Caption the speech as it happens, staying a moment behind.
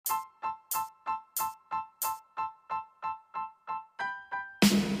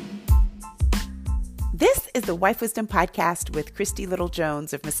is the Wife Wisdom Podcast with Christy Little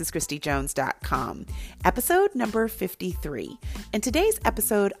Jones of MrsChristyJones.com, episode number 53. In today's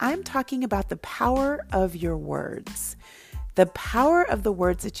episode, I'm talking about the power of your words. The power of the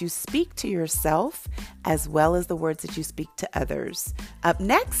words that you speak to yourself, as well as the words that you speak to others. Up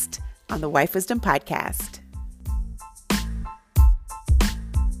next on the Wife Wisdom Podcast.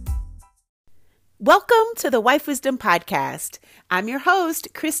 Welcome to the Wife Wisdom Podcast. I'm your host,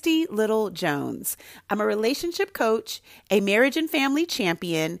 Christy Little Jones. I'm a relationship coach, a marriage and family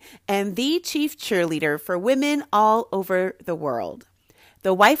champion, and the chief cheerleader for women all over the world.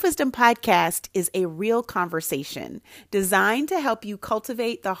 The Wife Wisdom Podcast is a real conversation designed to help you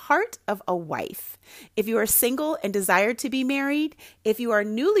cultivate the heart of a wife. If you are single and desire to be married, if you are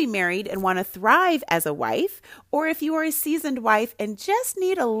newly married and want to thrive as a wife, or if you are a seasoned wife and just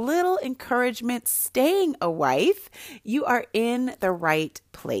need a little encouragement staying a wife, you are in the right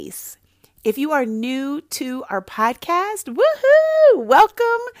place. If you are new to our podcast, woohoo!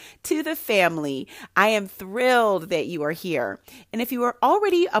 Welcome to the family. I am thrilled that you are here. And if you are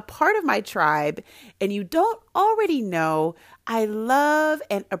already a part of my tribe and you don't already know, I love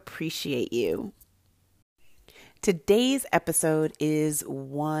and appreciate you. Today's episode is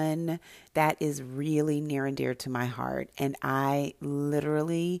one that is really near and dear to my heart. And I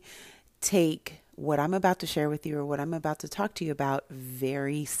literally take what I'm about to share with you or what I'm about to talk to you about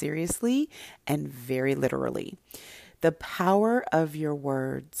very seriously and very literally. The power of your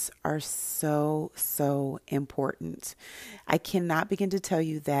words are so important. I cannot begin to tell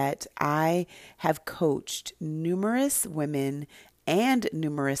you that I have coached numerous women and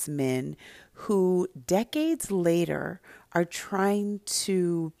numerous men who decades later are trying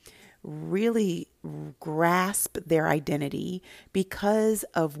to really grasp their identity because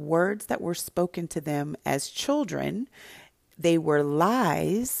of words that were spoken to them as children. They were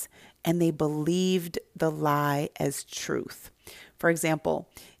lies and they believed the lie as truth. For example,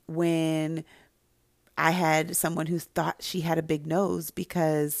 when I had someone who thought she had a big nose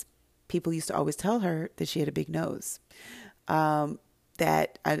because people used to always tell her that she had a big nose.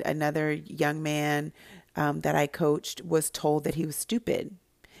 That another young man that I coached was told that he was stupid.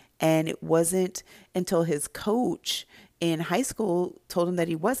 And it wasn't until his coach in high school told him that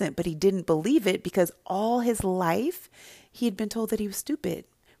he wasn't, but he didn't believe it because all his life he had been told that he was stupid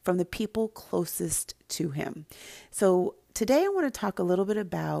from the people closest to him. So today I want to talk a little bit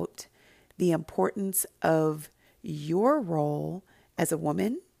about the importance of your role as a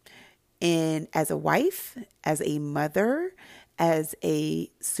woman and as a wife, as a mother, as a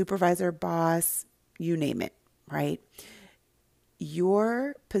supervisor, boss, you name it, right?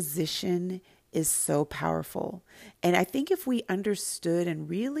 Your position is so powerful. And I think if we understood and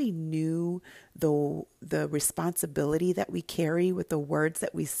really knew the responsibility that we carry with the words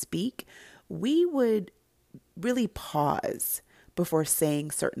that we speak, we would really pause before saying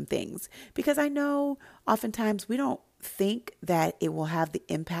certain things. Because I know oftentimes we don't think that it will have the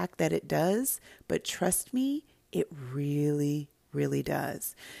impact that it does, but trust me, it really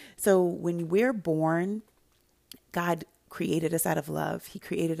does. So when we're born, God created us out of love. He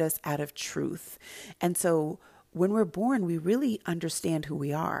created us out of truth. And so when we're born, we really understand who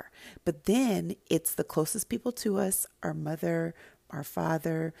we are. But then it's the closest people to us, our mother, our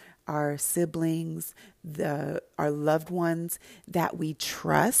father, our siblings, our loved ones that we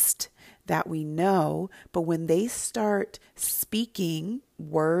trust, that we know. But when they start speaking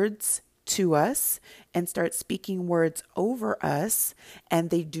words to us and start speaking words over us, and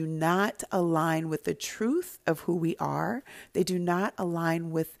they do not align with the truth of who we are, they do not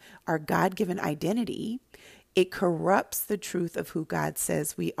align with our God-given identity, it corrupts the truth of who God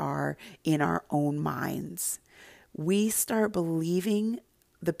says we are in our own minds. We start believing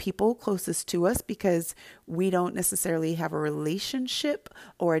the people closest to us because we don't necessarily have a relationship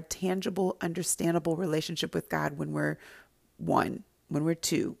or a tangible, understandable relationship with God when we're one, when we're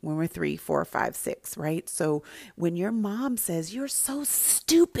two, when we're 3, 4, 5, 6, right? So when your mom says, "You're so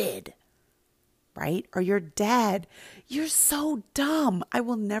stupid," right? Or your dad, "You're so dumb." I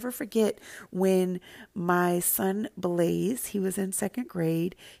will never forget when my son Blaze, he was in 2nd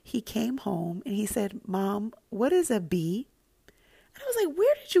grade, he came home and he said, "Mom, what is a B?" And I was like,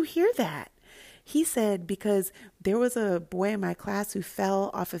 "Where did you hear that?" He said, because there was a boy in my class who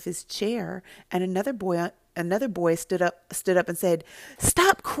fell off of his chair, and another boy stood up and said,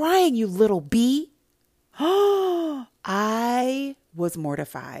 "Stop crying, you little bee." Oh, I was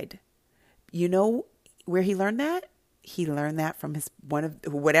mortified. You know where he learned that? He learned that from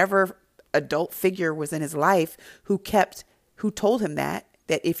whatever adult figure was in his life who told him that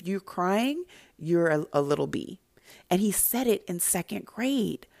if you're crying, you're a little bee. And he said it in 2nd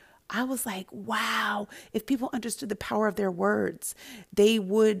grade. I was like, wow, if people understood the power of their words,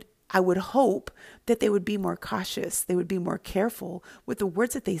 I would hope that they would be more cautious. They would be more careful with the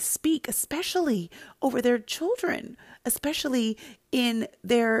words that they speak, especially over their children, especially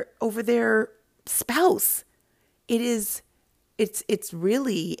over their spouse. It's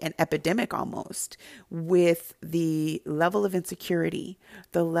really an epidemic almost with the level of insecurity,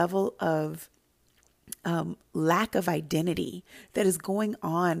 the level of lack of identity that is going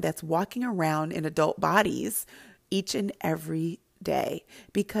on, that's walking around in adult bodies each and every day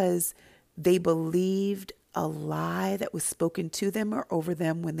because they believed a lie that was spoken to them or over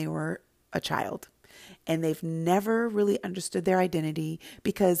them when they were a child. And they've never really understood their identity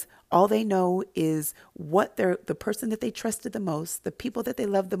because all they know is what the person that they trusted the most, the people that they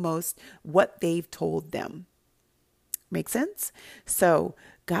loved the most, what they've told them. Make sense? So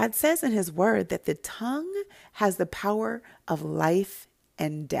God says in his word that the tongue has the power of life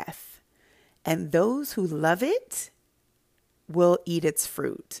and death, and those who love it will eat its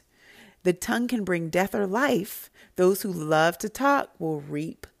fruit. The tongue can bring death or life. Those who love to talk will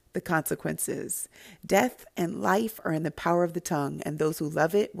reap the consequences. Death and life are in the power of the tongue, and those who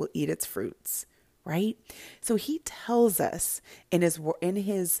love it will eat its fruits. Right? So he tells us in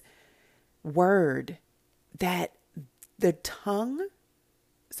his word that the tongue,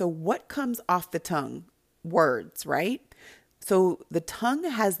 so what comes off the tongue? Words, right? So the tongue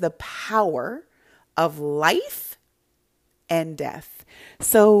has the power of life and death.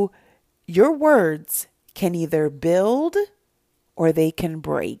 So your words can either build or they can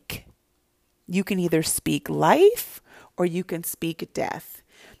break. You can either speak life or you can speak death.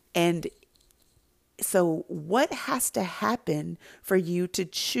 And so what has to happen for you to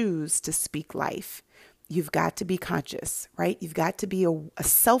choose to speak life? You've got to be conscious, right? You've got to be a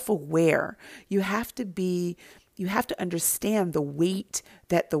self-aware. You have to understand the weight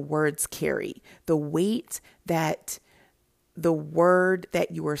that the words carry, the weight that the word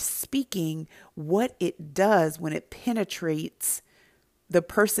that you are speaking, what it does when it penetrates the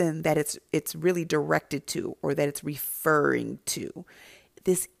person that it's really directed to or that it's referring to.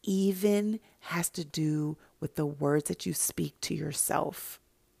 This even has to do with the words that you speak to yourself.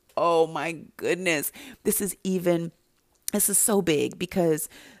 Oh my goodness. This is so big because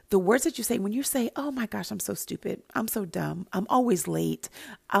the words that you say, when you say, oh my gosh, I'm so stupid. I'm so dumb. I'm always late.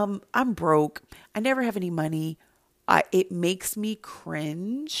 I'm broke. I never have any money. It makes me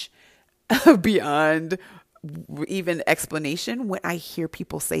cringe beyond even explanation when I hear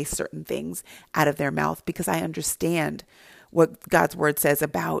people say certain things out of their mouth, because I understand what God's word says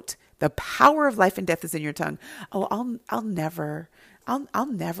about the power of life and death is in your tongue. Oh, I'll never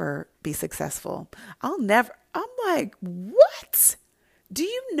be successful. I'm like, what? Do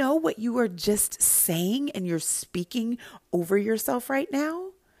you know what you are just saying and you're speaking over yourself right now?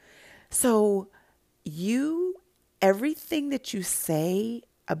 So everything that you say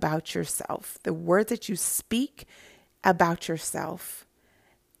about yourself, the words that you speak about yourself,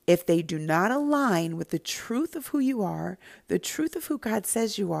 if they do not align with the truth of who you are, the truth of who God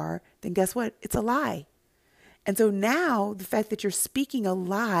says you are, then guess what? It's a lie. And so now the fact that you're speaking a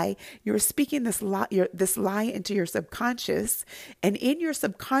lie, you're speaking this lie into your subconscious, and in your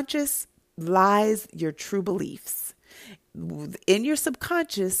subconscious lies your true beliefs. In your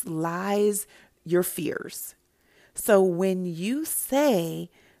subconscious lies your fears. So when you say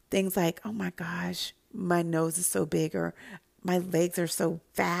things like, oh my gosh, my nose is so big, or my legs are so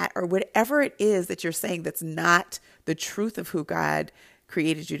fat, or whatever it is that you're saying that's not the truth of who God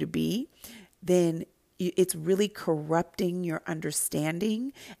created you to be, then it's really corrupting your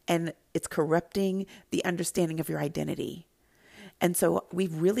understanding, and it's corrupting the understanding of your identity. And so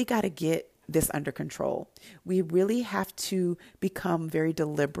we've really got to get this under control. We really have to become very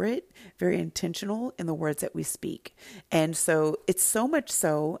deliberate, very intentional in the words that we speak. And so it's so much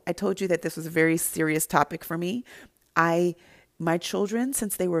so, I told you that this was a very serious topic for me. My children,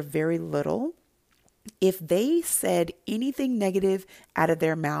 since they were very little, if they said anything negative out of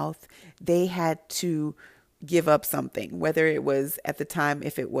their mouth, they had to give up something, whether it was at the time,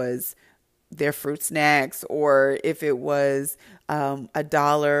 if it was their fruit snacks, or if it was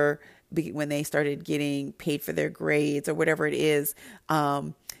 $1 when they started getting paid for their grades, or whatever it is.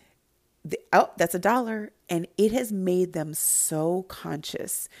 That's $1. And it has made them so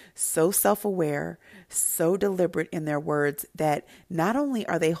conscious, so self-aware, so deliberate in their words that not only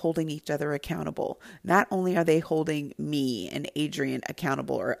are they holding each other accountable, not only are they holding me and Adrian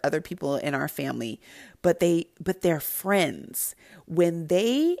accountable, or other people in our family, but their friends. When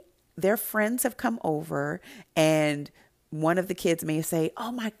their friends have come over and one of the kids may say,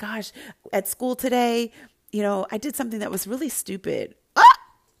 oh my gosh, at school today, I did something that was really stupid.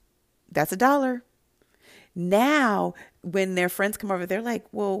 That's $1. Now, when their friends come over, they're like,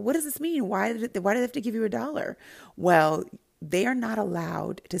 well, what does this mean? Why did they have to give you $1? Well, they are not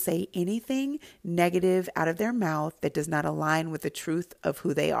allowed to say anything negative out of their mouth that does not align with the truth of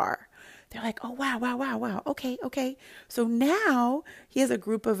who they are. They're like, oh, wow, wow, wow, wow. Okay, okay. So now he has a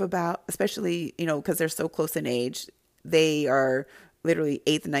group of about, especially, because they're so close in age, they are literally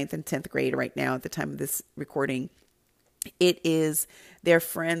 8th, 9th, and 10th grade right now at the time of this recording. It is their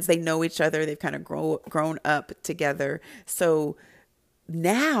friends. They know each other. They've kind of grown up together. So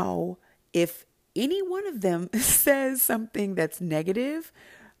now if any one of them says something that's negative,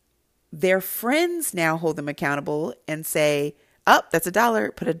 their friends now hold them accountable and say, oh, that's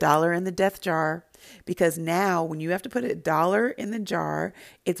 $1. Put $1 in the death jar. Because now when you have to put $1 in the jar,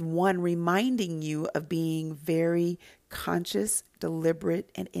 it's one reminding you of being very conscious, deliberate,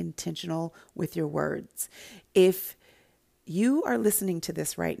 and intentional with your words. If you are listening to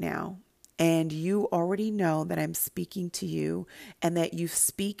this right now and you already know that I'm speaking to you and that you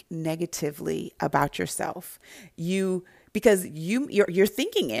speak negatively about yourself, because you're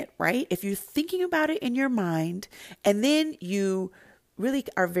thinking it, right? If you're thinking about it in your mind and then you really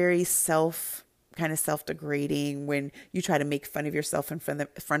are very self-degrading when you try to make fun of yourself in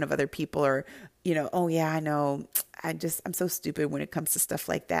front of other people, or, oh yeah, I know, I'm so stupid when it comes to stuff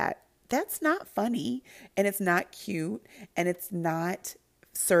like that. That's not funny, and it's not cute, and it's not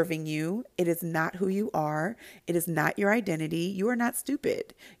serving you. It is not who you are. It is not your identity. You are not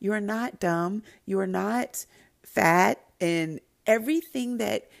stupid. You are not dumb. You are not fat, and everything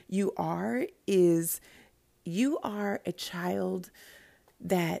that you are is, you are a child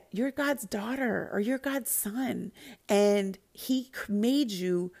that you're God's daughter or you're God's son, and he made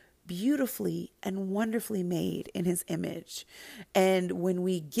you beautifully and wonderfully made in his image. And when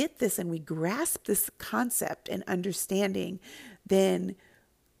we get this and we grasp this concept and understanding, then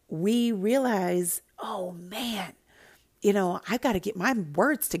we realize, oh man, I've got to get my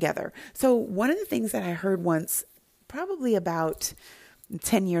words together. So one of the things that I heard once, probably about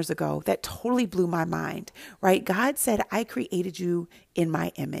 10 years ago, that totally blew my mind, right? God said, I created you in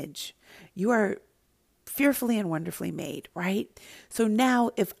my image. You are fearfully and wonderfully made, right? So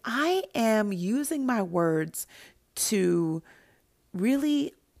now if I am using my words to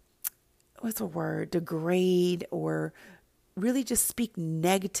really, degrade, or really just speak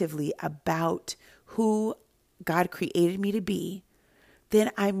negatively about who God created me to be, then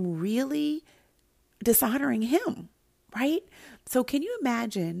I'm really dishonoring him, right? So can you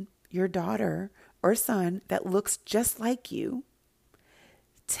imagine your daughter or son that looks just like you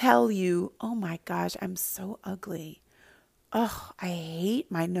tell you, oh my gosh, I'm so ugly. Oh, I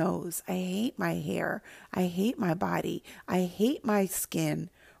hate my nose. I hate my hair. I hate my body. I hate my skin,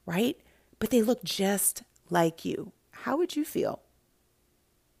 right? But they look just like you. How would you feel?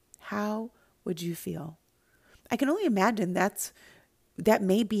 How would you feel? I can only imagine that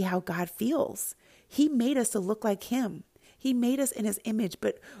may be how God feels. He made us to look like him. He made us in his image,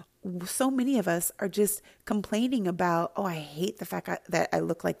 but so many of us are just complaining about, oh, I hate the fact that I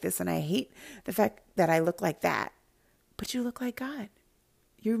look like this, and I hate the fact that I look like that. But you look like God.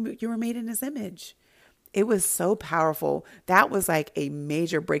 You were made in his image. It was so powerful. That was like a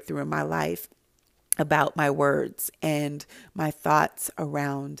major breakthrough in my life about my words and my thoughts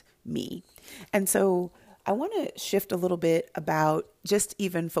around me. And so I want to shift a little bit about just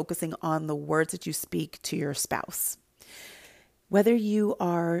even focusing on the words that you speak to your spouse. Whether you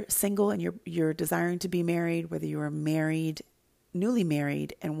are single and you're desiring to be married, whether you are married, newly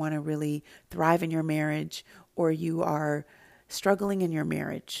married, and want to really thrive in your marriage, or you are struggling in your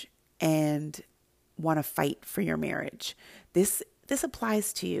marriage and want to fight for your marriage, this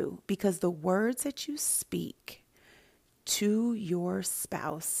applies to you, because the words that you speak to your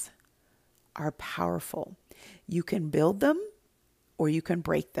spouse are powerful. You can build them or you can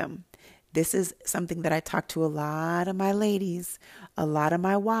break them. This is something that I talk to a lot of my ladies, a lot of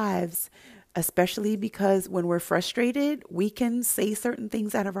my wives, especially because when we're frustrated, we can say certain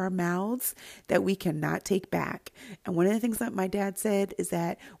things out of our mouths that we cannot take back. And one of the things that my dad said is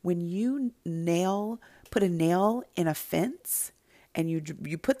that when you put a nail in a fence, and you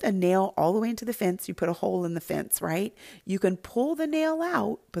put the nail all the way into the fence, you put a hole in the fence, right? You can pull the nail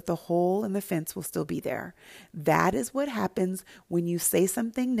out, but the hole in the fence will still be there. That is what happens when you say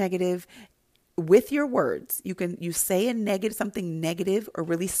something negative with your words. You say something negative, or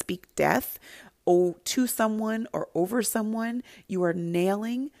really speak death to someone or over someone. You are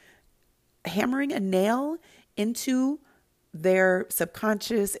hammering a nail into their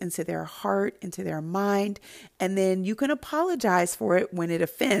subconscious, into their heart, into their mind. And then you can apologize for it when it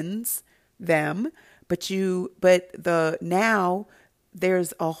offends them. But now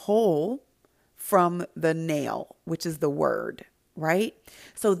there's a hole from the nail, which is the word, right?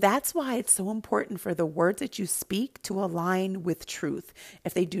 So that's why it's so important for the words that you speak to align with truth.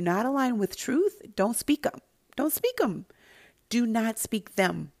 If they do not align with truth, don't speak them. Don't speak them. Do not speak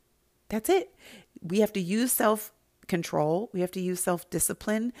them. That's it. We have to use self-control. We have to use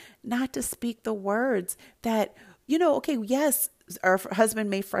self-discipline not to speak the words that, okay, yes, our husband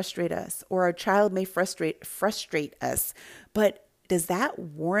may frustrate us or our child may frustrate us, but does that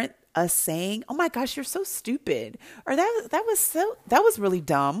warrant us saying, "Oh my gosh, you're so stupid," or that was really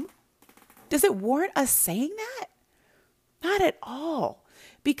dumb"? Does it warrant us saying that? Not at all.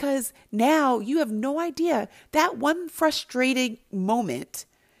 Because now you have no idea that one frustrating moment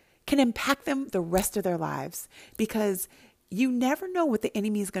can impact them the rest of their lives, because you never know what the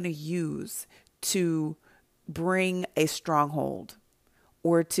enemy is going to use to bring a stronghold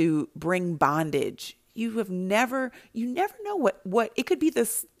or to bring bondage. You never know what it could be.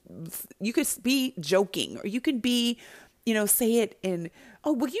 You could be joking, or you could be, say it in,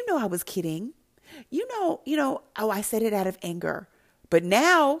 "Oh, well, I was kidding. Oh, I said it out of anger." But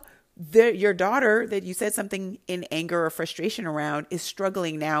now your daughter that you said something in anger or frustration around is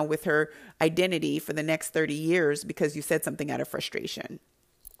struggling now with her identity for the next 30 years because you said something out of frustration.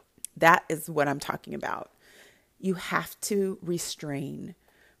 That is what I'm talking about. You have to restrain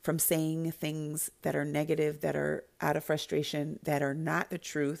from saying things that are negative, that are out of frustration, that are not the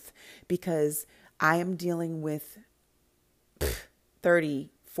truth, because I am dealing with 30,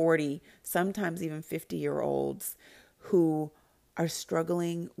 40, sometimes even 50-year-olds who are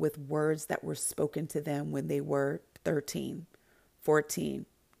struggling with words that were spoken to them when they were 13, 14,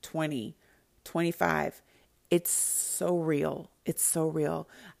 20, 25. It's so real. It's so real.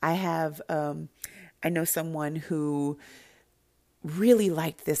 I know someone who really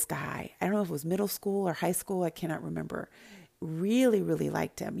liked this guy. I don't know if it was middle school or high school. I cannot remember. Really, really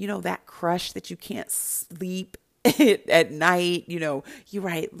liked him. That crush that you can't sleep at night. You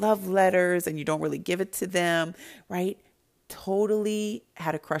write love letters and you don't really give it to them, right? Totally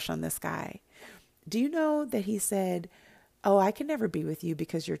had a crush on this guy. Do you know that he said, "Oh, I can never be with you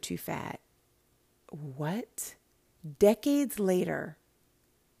because you're too fat"? What? Decades later,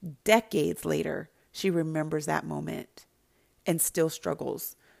 she remembers that moment and still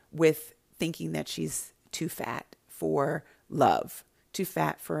struggles with thinking that she's too fat for love, too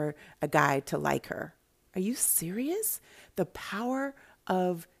fat for a guy to like her. Are you serious? The power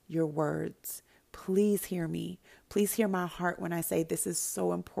of your words. Please hear me. Please hear my heart when I say this is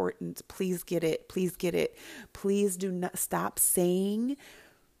so important. Please get it. Please get it. Please do not stop saying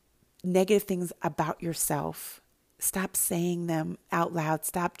negative things about yourself. Stop saying them out loud.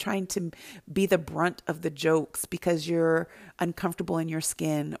 Stop trying to be the brunt of the jokes because you're uncomfortable in your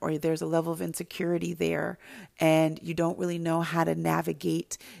skin, or there's a level of insecurity there and you don't really know how to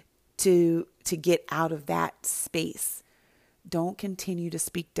navigate to get out of that space. Don't continue to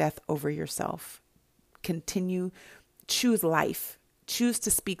speak death over yourself. Choose life. Choose to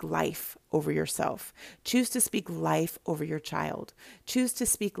speak life over yourself. Choose to speak life over your child. Choose to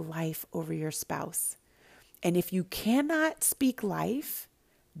speak life over your spouse. And if you cannot speak life,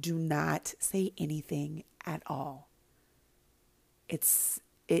 do not say anything at all. It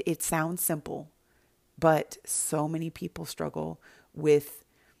sounds simple, but so many people struggle with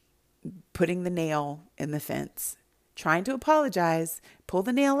putting the nail in the fence, trying to apologize, pull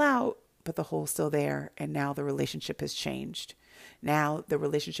the nail out, but the hole's still there. And now the relationship has changed. Now the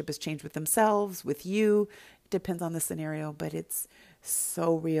relationship has changed with themselves, with you. It depends on the scenario, but it's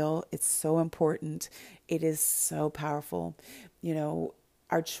so real. It's so important. It is so powerful.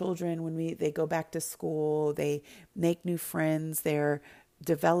 Our children, when they go back to school, they make new friends, they're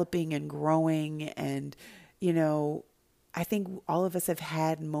developing and growing. And, I think all of us have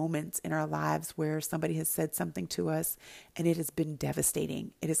had moments in our lives where somebody has said something to us and it has been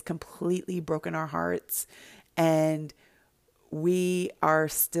devastating. It has completely broken our hearts, and we are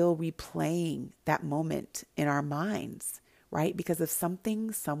still replaying that moment in our minds, right? Because of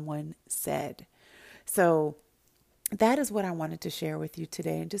something someone said. So that is what I wanted to share with you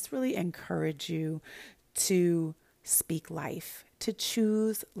today, and just really encourage you to speak life, to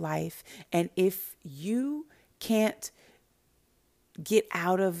choose life. And if you can't get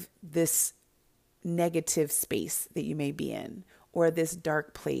out of this negative space that you may be in, or this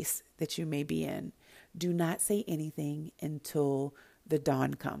dark place that you may be in, do not say anything until the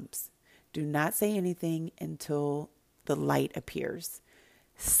dawn comes. Do not say anything until the light appears.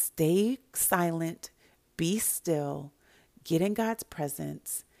 Stay silent, be still, get in God's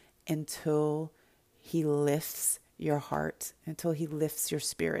presence until He lifts your heart, until he lifts your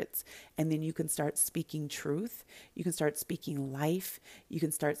spirits. And then you can start speaking truth. You can start speaking life. You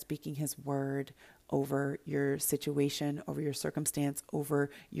can start speaking his word over your situation, over your circumstance, over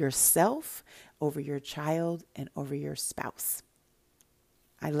yourself, over your child, and over your spouse.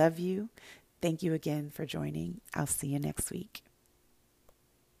 I love you. Thank you again for joining. I'll see you next week.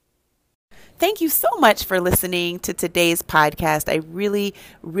 Thank you so much for listening to today's podcast. I really,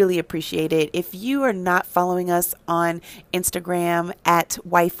 really appreciate it. If you are not following us on Instagram at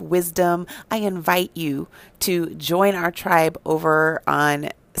Wife Wisdom, I invite you to join our tribe over on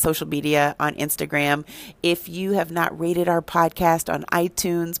social media on Instagram. If you have not rated our podcast on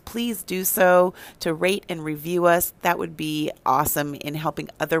iTunes, please do so to rate and review us. That would be awesome in helping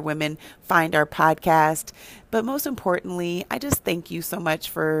other women find our podcast. But most importantly, I just thank you so much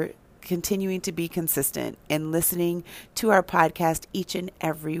for continuing to be consistent and listening to our podcast each and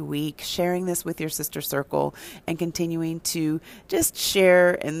every week, sharing this with your sister circle, and continuing to just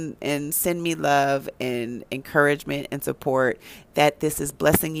share and send me love and encouragement and support, that this is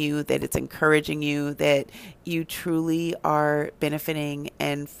blessing you, that it's encouraging you, that you truly are benefiting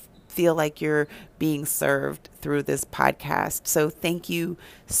and feel like you're being served through this podcast. So thank you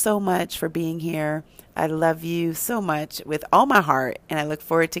so much for being here. I love you so much with all my heart, and I look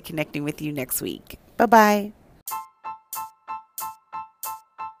forward to connecting with you next week. Bye-bye.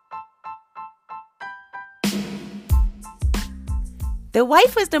 The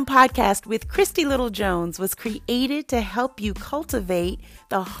Wife Wisdom Podcast with Christy Little Jones was created to help you cultivate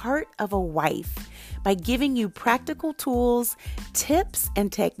the heart of a wife by giving you practical tools, tips,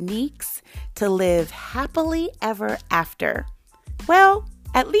 and techniques to live happily ever after. Well,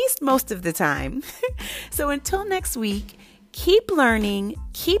 at least most of the time. So until next week, keep learning,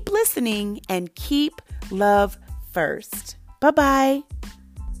 keep listening, and keep love first. Bye-bye.